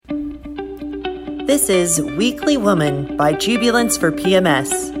This is Weekly Woman by Jubilance for PMS.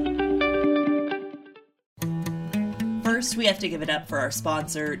 First, we have to give it up for our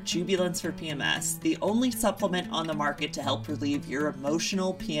sponsor, Jubilance for PMS, the only supplement on the market to help relieve your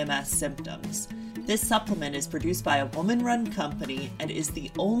emotional PMS symptoms. This supplement is produced by a woman-run company and is the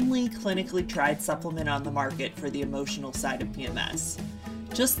only clinically tried supplement on the market for the emotional side of PMS.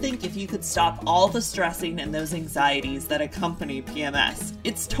 Just think if you could stop all the stressing and those anxieties that accompany PMS.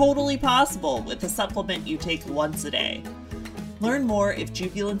 It's totally possible with a supplement you take once a day. Learn more if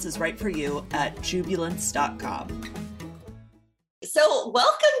Jubilance is right for you at jubilance.com. So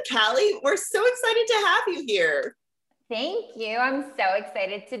welcome, Callie. We're so excited to have you here. Thank you. I'm so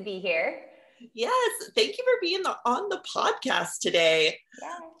excited to be here. Yes, thank you for being on the podcast today.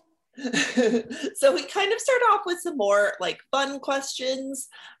 Yeah. So we kind of start off with some more fun questions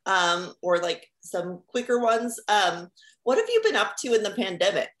or some quicker ones. What have you been up to in the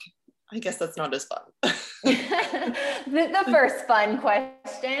pandemic? I guess that's not as fun. the first fun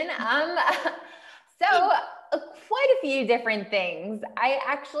question. So quite a few different things. I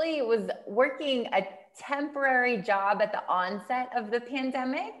actually was working a temporary job at the onset of the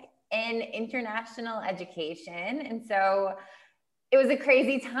pandemic in international education. And so it was a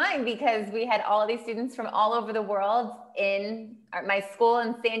crazy time because we had all these students from all over the world in my school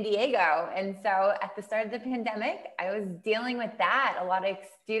in San Diego. And so at the start of the pandemic, I was dealing with that. A lot of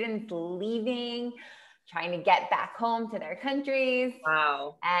students leaving, trying to get back home to their countries.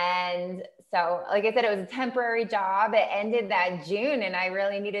 Wow. And so, like I said, it was a temporary job. It ended that June, and I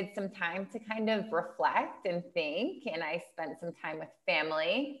really needed some time to kind of reflect and think. And I spent some time with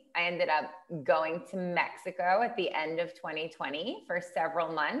family. I ended up going to Mexico at the end of 2020 for several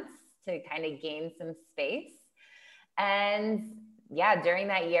months to kind of gain some space. And yeah, during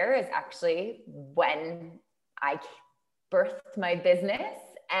that year is actually when I birthed my business.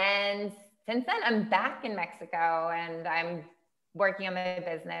 And since then, I'm back in Mexico and I'm working on my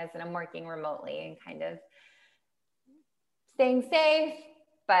business and I'm working remotely and kind of staying safe,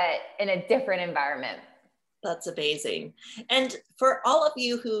 but in a different environment. That's amazing. And for all of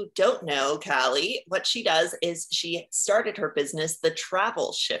you who don't know Callie, what she does is she started her business, The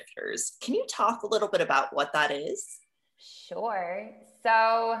Travel Shifters. Can you talk a little bit about what that is? Sure.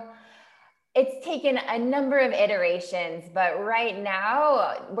 So it's taken a number of iterations, but right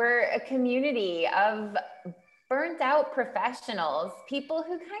now we're a community of burnt out professionals, people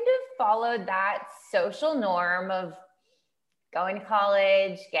who kind of followed that social norm of going to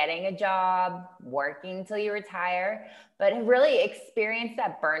college, getting a job, working till you retire, but have really experienced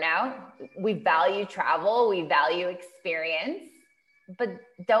that burnout. We value travel, we value experience, but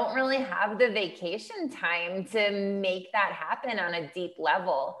don't really have the vacation time to make that happen on a deep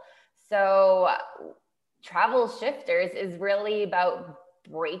level. So Travel Shifters is really about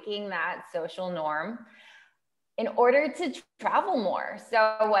breaking that social norm in order to travel more.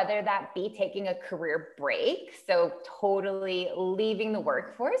 So whether that be taking a career break, so totally leaving the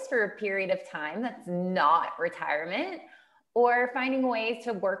workforce for a period of time that's not retirement, or finding ways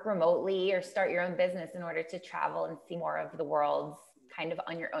to work remotely or start your own business in order to travel and see more of the world kind of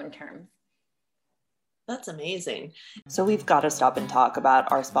on your own terms. That's amazing. So we've got to stop and talk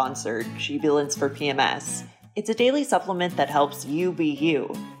about our sponsor, Jubilance for PMS. It's a daily supplement that helps you be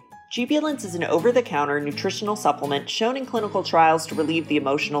you. Jubilance is an over-the-counter nutritional supplement shown in clinical trials to relieve the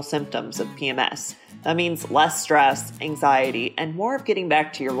emotional symptoms of PMS. That means less stress, anxiety, and more of getting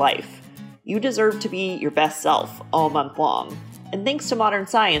back to your life. You deserve to be your best self all month long. And thanks to modern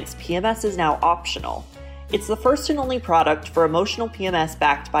science, PMS is now optional. It's the first and only product for emotional PMS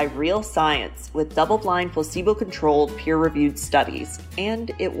backed by real science with double-blind, placebo-controlled, peer-reviewed studies.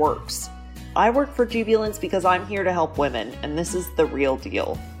 And it works. I work for Jubilance because I'm here to help women, and this is the real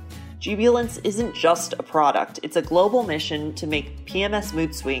deal. Jubilance isn't just a product, it's a global mission to make PMS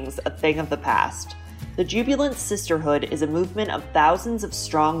mood swings a thing of the past. The Jubilance Sisterhood is a movement of thousands of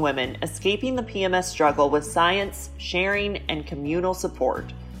strong women escaping the PMS struggle with science, sharing, and communal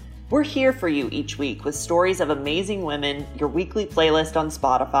support. We're here for you each week with stories of amazing women, your weekly playlist on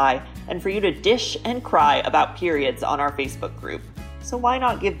Spotify, and for you to dish and cry about periods on our Facebook group. So why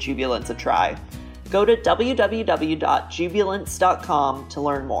not give Jubilance a try? Go to www.jubilance.com to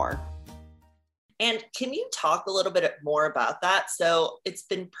learn more. And can you talk a little bit more about that? So it's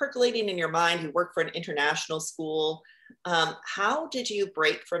been percolating in your mind. You work for an international school. How did you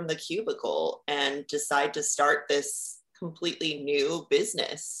break from the cubicle and decide to start this completely new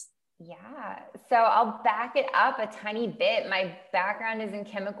business? Yeah, so I'll back it up a tiny bit. My background is in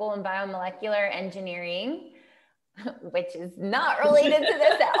chemical and biomolecular engineering, which is not related to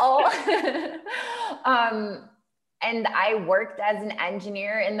this at all. And I worked as an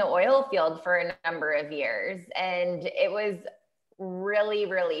engineer in the oil field for a number of years, and it was really,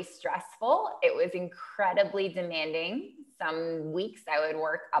 really stressful. It was incredibly demanding. Some weeks I would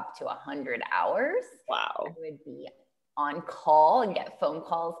work up to 100 hours. Wow. I would be on call and get phone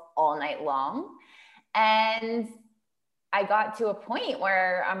calls all night long. And I got to a point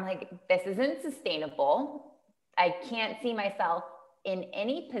where I'm like, this isn't sustainable. I can't see myself in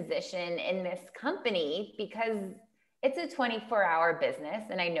any position in this company because it's a 24-hour business.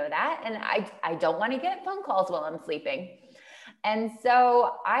 And I know that. And I don't want to get phone calls while I'm sleeping. And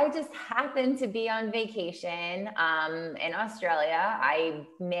so I just happened to be on vacation in Australia. I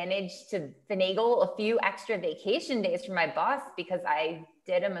managed to finagle a few extra vacation days for my boss because I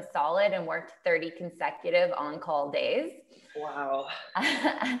did him a solid and worked 30 consecutive on-call days. Wow.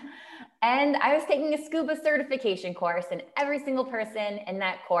 And I was taking a scuba certification course, and every single person in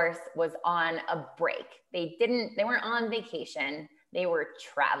that course was on a break. They weren't on vacation. They were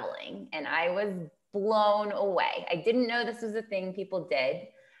traveling, and I was blown away. I didn't know this was a thing people did.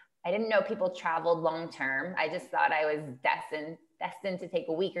 I didn't know people traveled long-term. I just thought I was destined to take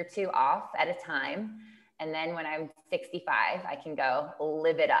a week or two off at a time. And then when I'm 65, I can go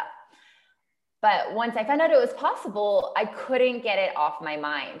live it up. But once I found out it was possible, I couldn't get it off my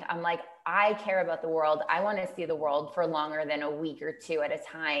mind. I'm like, I care about the world. I want to see the world for longer than a week or two at a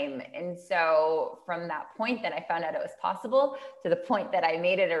time. And so from that point that I found out it was possible to the point that I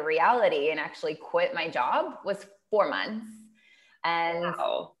made it a reality and actually quit my job was 4 months. And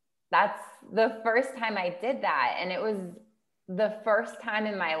wow. That's the first time I did that. And it was the first time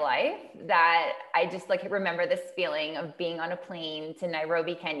in my life that I just like remember this feeling of being on a plane to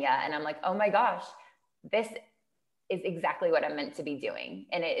Nairobi, Kenya. And I'm like, oh my gosh, this is exactly what I'm meant to be doing.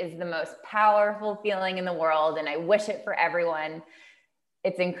 And it is the most powerful feeling in the world. And I wish it for everyone.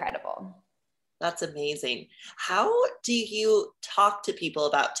 It's incredible. That's amazing. How do you talk to people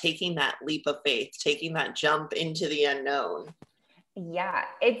about taking that leap of faith, taking that jump into the unknown? Yeah,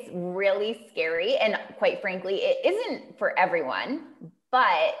 it's really scary. And quite frankly, it isn't for everyone,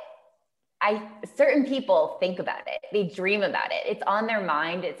 but certain people think about it. They dream about it. It's on their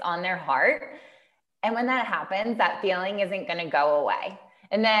mind. It's on their heart. And when that happens, that feeling isn't going to go away.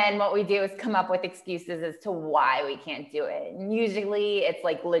 And then what we do is come up with excuses as to why we can't do it. And usually it's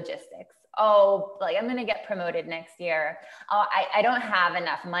like logistics. Oh, like I'm going to get promoted next year. Oh, I don't have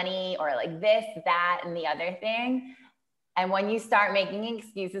enough money, or like this, that, and the other thing. And when you start making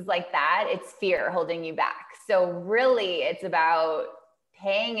excuses like that, it's fear holding you back. So really it's about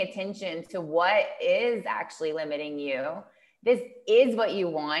paying attention to what is actually limiting you. This is what you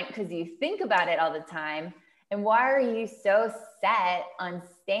want because you think about it all the time. And why are you so set on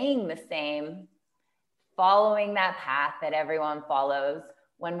staying the same, following that path that everyone follows,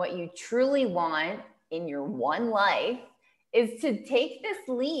 when what you truly want in your one life is to take this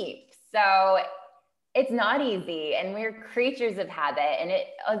leap? So it's not easy, and we're creatures of habit, and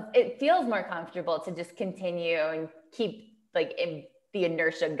it feels more comfortable to just continue and keep like in the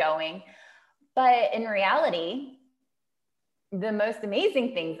inertia going. But in reality, the most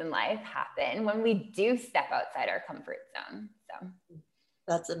amazing things in life happen when we do step outside our comfort zone. So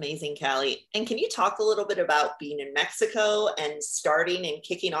that's amazing, Callie. And can you talk a little bit about being in Mexico and starting and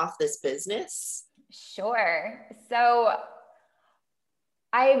kicking off this business? Sure. So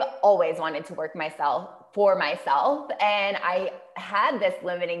I've always wanted to work for myself. And I had this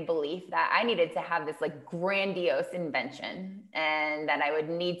limiting belief that I needed to have this like grandiose invention, and that I would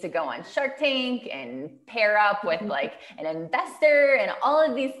need to go on Shark Tank and pair up with like an investor and all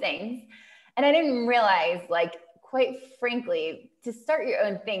of these things. And I didn't realize, like, quite frankly, to start your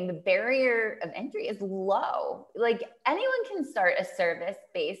own thing, the barrier of entry is low. Like anyone can start a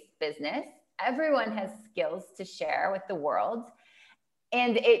service-based business. Everyone has skills to share with the world.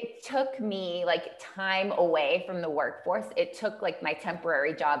 And it took me like time away from the workforce. It took like my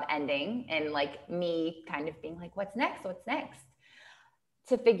temporary job ending and like me kind of being like, what's next? What's next?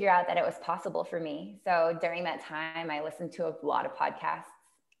 To figure out that it was possible for me. So during that time, I listened to a lot of podcasts.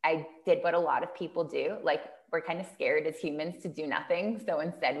 I did what a lot of people do. Like we're kind of scared as humans to do nothing. So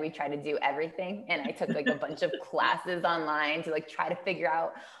instead we try to do everything. And I took like a bunch of classes online to like try to figure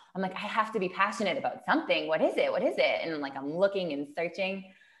out, I'm like, I have to be passionate about something. What is it? What is it? And like, I'm looking and searching.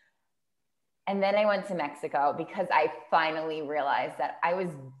 And then I went to Mexico because I finally realized that I was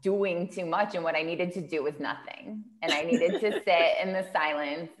doing too much and what I needed to do was nothing. And I needed to sit in the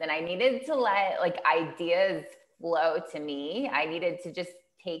silence, and I needed to let like ideas flow to me. I needed to just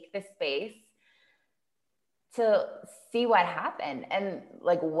take the space to see what happened. And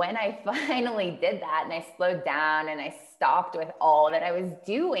like when I finally did that and I slowed down and I stopped with all that I was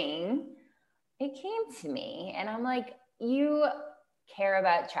doing, it came to me and I'm like, you care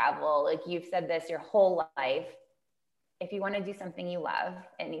about travel. Like you've said this your whole life. If you want to do something you love,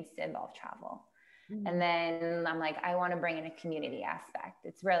 it needs to involve travel. And then I'm like, I want to bring in a community aspect.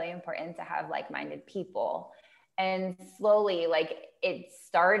 It's really important to have like-minded people. And slowly, like it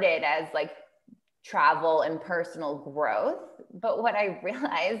started as like travel and personal growth. But what I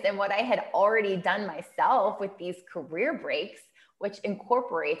realized and what I had already done myself with these career breaks, which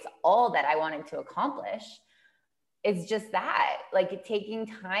incorporates all that I wanted to accomplish, is just that, like taking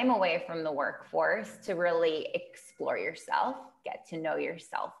time away from the workforce to really explore yourself, get to know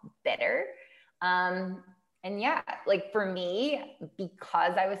yourself better. And yeah, like for me,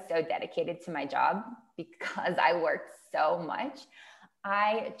 because I was so dedicated to my job, because I worked so much,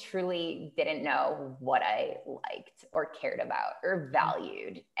 I truly didn't know what I liked or cared about or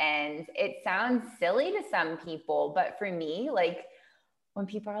valued. And it sounds silly to some people, but for me, like when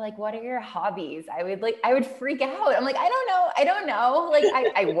people are like, what are your hobbies? I would freak out. I'm like, I don't know. Like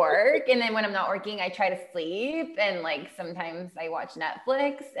I work. And then when I'm not working, I try to sleep. And like, sometimes I watch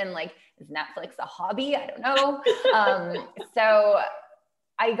Netflix and like, is Netflix a hobby? I don't know. So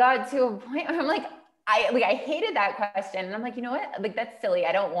I got to a point where I'm like, I hated that question. And I'm like, you know what? Like, that's silly.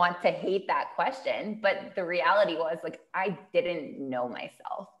 I don't want to hate that question. But the reality was like, I didn't know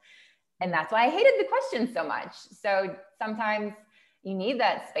myself. And that's why I hated the question so much. So sometimes you need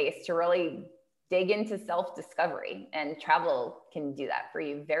that space to really dig into self-discovery, and travel can do that for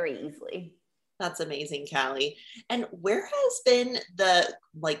you very easily. That's amazing, Callie. And where has been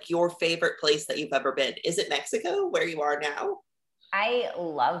your favorite place that you've ever been? Is it Mexico, where you are now? I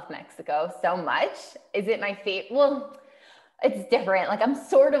love Mexico so much. Is it my favorite? Well, it's different. Like I'm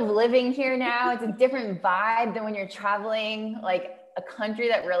sort of living here now. It's a different vibe than when you're traveling. Like a country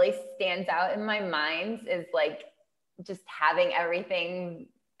that really stands out in my mind is like just having everything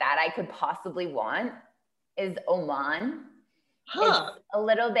that I could possibly want is Oman. Huh. It's a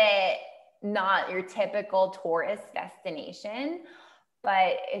little bit not your typical tourist destination,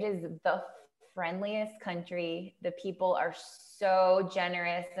 but it is the friendliest country. The people are so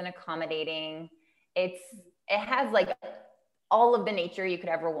generous and accommodating. It has like all of the nature you could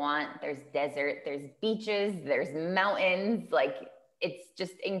ever want. There's desert, there's beaches, there's mountains. Like it's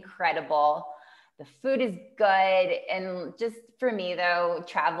just incredible. The food is good. And just for me though,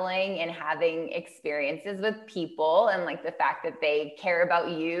 traveling and having experiences with people and like the fact that they care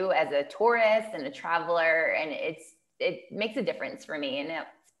about you as a tourist and a traveler, and it makes a difference for me. And it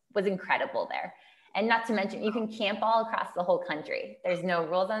was incredible there. And not to mention, you can camp all across the whole country. There's no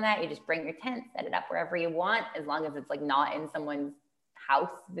rules on that. You just bring your tent, set it up wherever you want, as long as it's like not in someone's house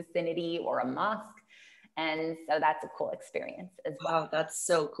vicinity or a mosque. And so that's a cool experience as well. Wow, that's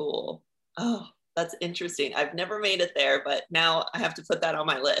so cool. Oh, that's interesting. I've never made it there, but now I have to put that on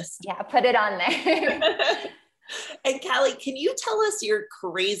my list. Yeah, put it on there. And Callie, can you tell us your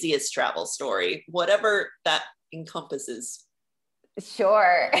craziest travel story, whatever that encompasses?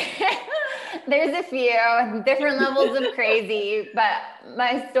 Sure. There's a few different levels of crazy, but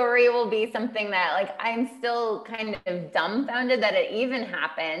my story will be something that like I'm still kind of dumbfounded that it even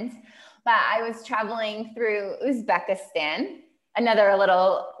happened. But I was traveling through Uzbekistan, another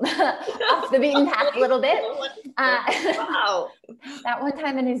little off the beaten path a little bit. Wow. That one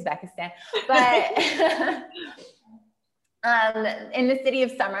time in Uzbekistan. But in the city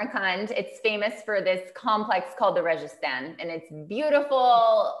of Samarkand, it's famous for this complex called the Registan, and it's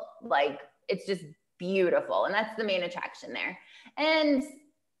beautiful, like it's just beautiful, and that's the main attraction there. And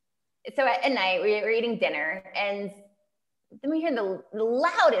so at night we were eating dinner, and then we hear the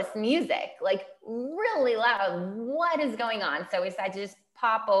loudest music, like really loud. What is going on? So we decided to just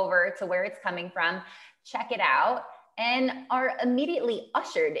pop over to where it's coming from, check it out, and are immediately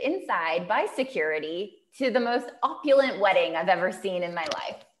ushered inside by security to the most opulent wedding I've ever seen in my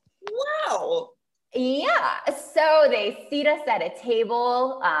life. Wow. Yeah. So they seat us at a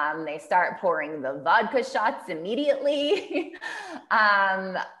table. They start pouring the vodka shots immediately.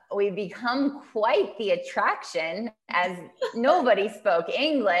 We become quite the attraction as nobody spoke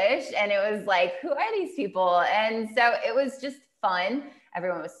English. And it was like, who are these people? And so it was just fun.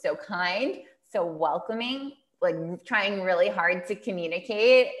 Everyone was so kind, so welcoming, like trying really hard to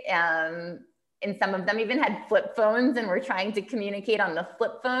communicate. And some of them even had flip phones and were trying to communicate on the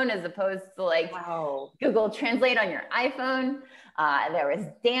flip phone as opposed to like Google Translate on your iPhone. There was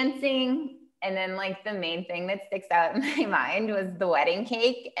dancing. And then like the main thing that sticks out in my mind was the wedding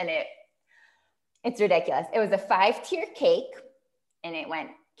cake. And it's ridiculous. It was a 5-tier cake, and it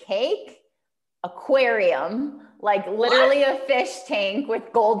went cake, aquarium, Like literally a fish tank with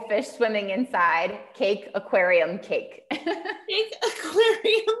goldfish swimming inside. Cake, aquarium, cake. Cake,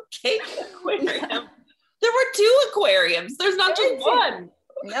 aquarium, cake, aquarium. Yeah. There were 2 aquariums. There's not just one.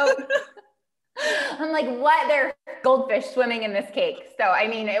 Nope. I'm like, what? There are goldfish swimming in this cake. So, I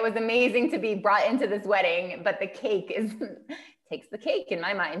mean, it was amazing to be brought into this wedding, but the cake takes the cake in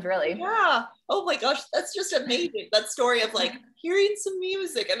my mind, really. Yeah. Oh my gosh. That's just amazing. That story of like hearing some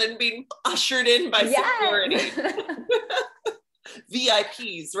music and then being ushered in by security.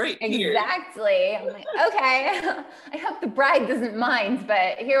 VIPs right here. Exactly. I'm like, okay, I hope the bride doesn't mind,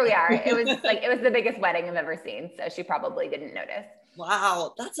 but here we are. It was the biggest wedding I've ever seen. So she probably didn't notice.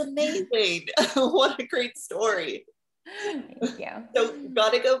 Wow. That's amazing. What a great story. Thank you. So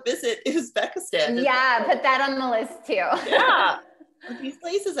gotta go visit Uzbekistan. Yeah. Put that on the list too. Yeah. These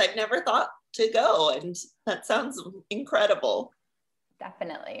places I've never thought to go. And that sounds incredible.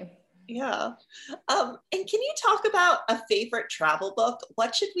 Definitely. Yeah. And can you talk about a favorite travel book?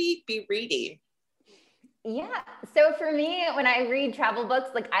 What should we be reading? Yeah. So for me, when I read travel books,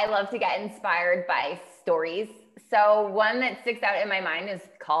 like I love to get inspired by stories. So one that sticks out in my mind is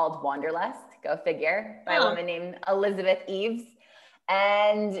called Wanderlust, go figure, by a woman named Elizabeth Eves.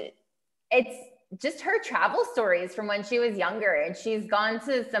 And it's just her travel stories from when she was younger. And she's gone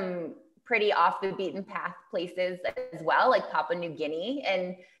to some pretty off the beaten path places as well, like Papua New Guinea.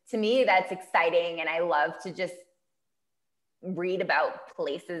 And to me, that's exciting. And I love to just read about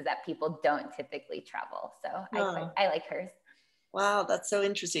places that people don't typically travel. So I like hers. Wow, that's so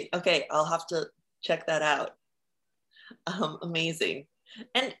interesting. Okay, I'll have to check that out. Amazing.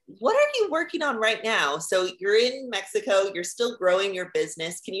 And what are you working on right now? So you're in Mexico, you're still growing your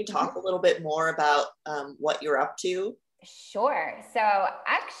business. Can you talk a little bit more about what you're up to? Sure. So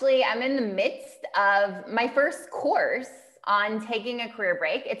actually, I'm in the midst of my first course on taking a career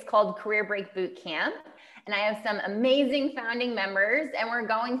break. It's called Career Break Boot Camp. And I have some amazing founding members and we're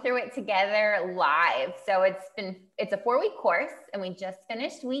going through it together live. So it's a 4-week course and we just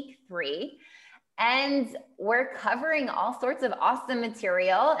finished week 3 and we're covering all sorts of awesome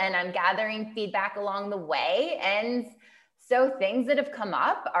material and I'm gathering feedback along the way. And so things that have come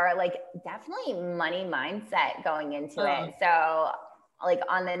up are like definitely money mindset going into it. So like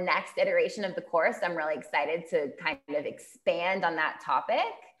on the next iteration of the course, I'm really excited to kind of expand on that topic.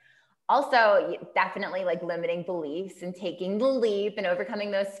 Also, definitely like limiting beliefs and taking the leap and overcoming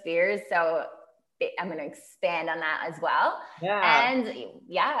those fears. So I'm going to expand on that as well. Yeah.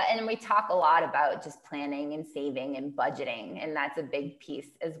 And we talk a lot about just planning and saving and budgeting. And that's a big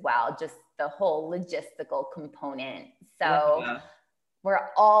piece as well, just the whole logistical component. So we're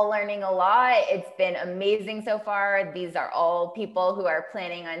all learning a lot. It's been amazing so far. These are all people who are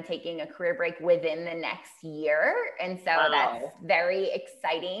planning on taking a career break within the next year. And so that's very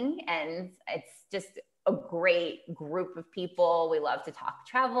exciting. And it's just a great group of people. We love to talk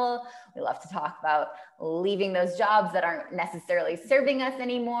travel. We love to talk about leaving those jobs that aren't necessarily serving us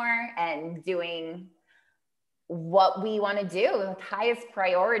anymore and doing what we want to do. The highest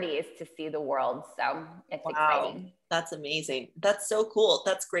priority is to see the world. So it's exciting. That's amazing. That's so cool.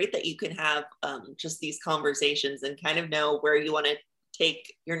 That's great that you can have just these conversations and kind of know where you want to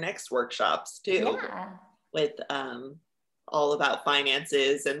take your next workshops too. With all about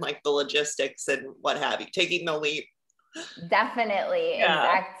finances and like the logistics and what have you, taking the leap. Definitely.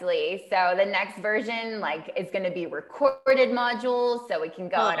 Exactly. So the next version like is going to be recorded modules so we can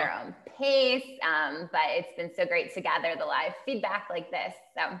go at our own pace. But it's been so great to gather the live feedback like this.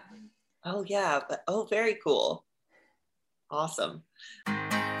 So very cool. Awesome.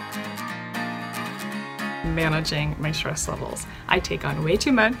 Managing my stress levels. I take on way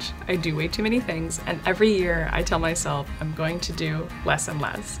too much, I do way too many things, and every year I tell myself I'm going to do less and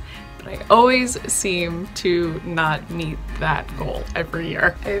less. But I always seem to not meet that goal every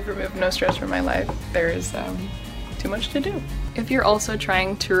year. I've removed no stress from my life. There's too much to do. If you're also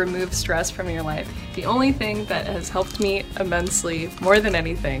trying to remove stress from your life, the only thing that has helped me immensely, more than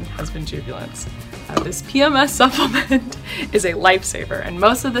anything, has been Jubilance. This PMS supplement is a lifesaver, and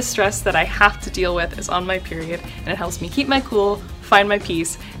most of the stress that I have to deal with is on my period, and it helps me keep my cool, find my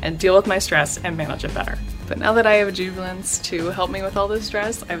peace, and deal with my stress and manage it better. But now that I have Jubilance to help me with all this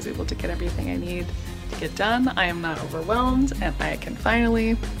stress, I was able to get everything I need to get done. I am not overwhelmed, and I can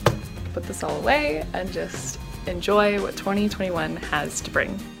finally put this all away and just enjoy what 2021 has to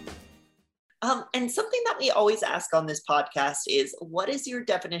bring. And something that we always ask on this podcast is, what is your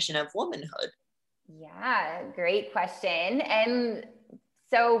definition of womanhood? Yeah, great question. And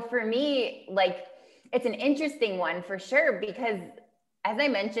so for me, like, it's an interesting one for sure, because as I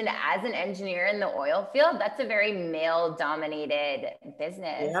mentioned, as an engineer in the oil field, that's a very male dominated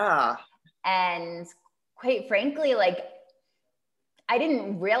business. Yeah. And quite frankly, like, I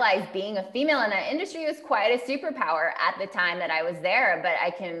didn't realize being a female in that industry was quite a superpower at the time that I was there, but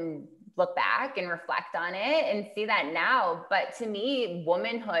I can look back and reflect on it and see that now. But to me,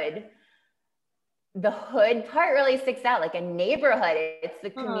 womanhood, the hood part really sticks out, like a neighborhood. It's the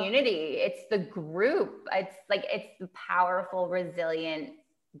community, it's the group. It's like, it's the powerful, resilient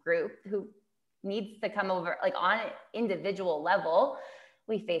group who needs to come over, like on an individual level.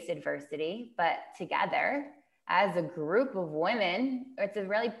 We face adversity, but together as a group of women, it's a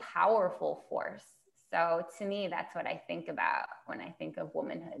really powerful force. So to me, that's what I think about when I think of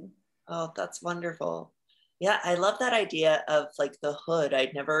womanhood. Oh, that's wonderful. Yeah, I love that idea of like the hood.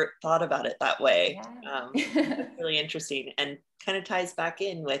 I'd never thought about it that way. Yeah. It's really interesting and kind of ties back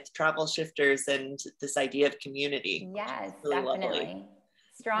in with travel shifters and this idea of community. Yes, really definitely. Lovely.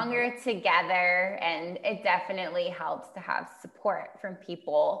 Stronger together. And it definitely helps to have support from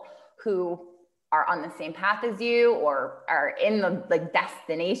people who are on the same path as you or are in the like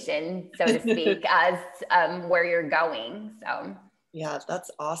destination, so to speak, as where you're going. So yeah,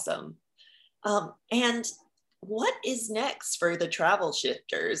 that's awesome. And what is next for the travel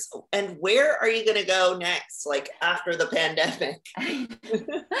shifters, and where are you going to go next, like after the pandemic?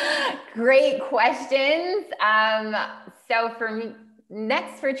 Great questions. So for me,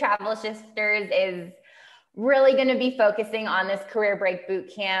 next for travel shifters is really going to be focusing on this career break boot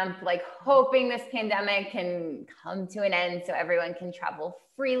camp, like hoping this pandemic can come to an end so everyone can travel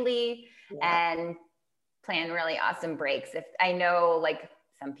freely and plan really awesome breaks. If I know like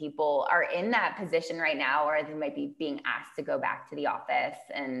some people are in that position right now, or they might be being asked to go back to the office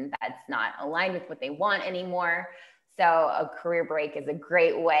and that's not aligned with what they want anymore. So a career break is a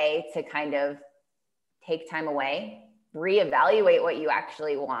great way to kind of take time away, reevaluate what you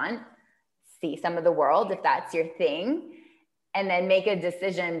actually want, see some of the world if that's your thing, and then make a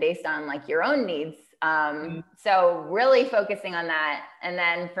decision based on like your own needs. So really focusing on that. And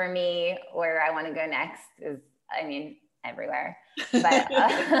then for me, where I want to go next is, I mean, everywhere, but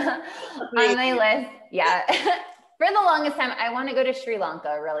on my list, for the longest time, I want to go to Sri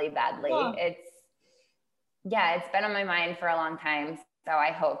Lanka really badly. It's been on my mind for a long time. So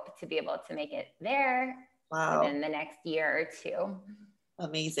I hope to be able to make it there within the next year or two.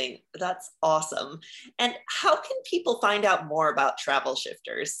 Amazing. That's awesome. And how can people find out more about Travel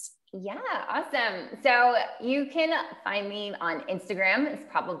Shifters? Yeah, awesome. So you can find me on Instagram. It's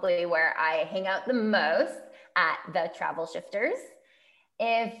probably where I hang out the most, at The Travel Shifters.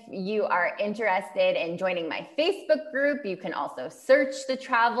 If you are interested in joining my Facebook group, you can also search The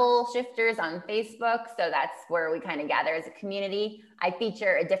Travel Shifters on Facebook. So that's where we kind of gather as a community. I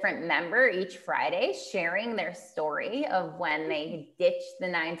feature a different member each Friday sharing their story of when they ditched the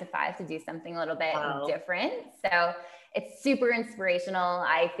 9 to 5 to do something a little bit different. So it's super inspirational.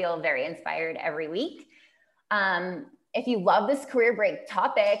 I feel very inspired every week. If you love this career break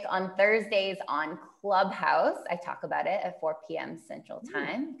topic, on Thursdays on Clubhouse, I talk about it at 4 p.m. Central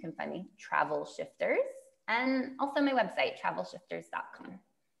Time. You can find me Travel Shifters, and also my website, travelshifters.com.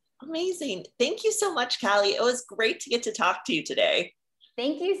 Amazing. Thank you so much, Callie. It was great to get to talk to you today.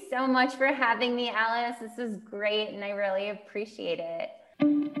 Thank you so much for having me, Alice. This was great, and I really appreciate it.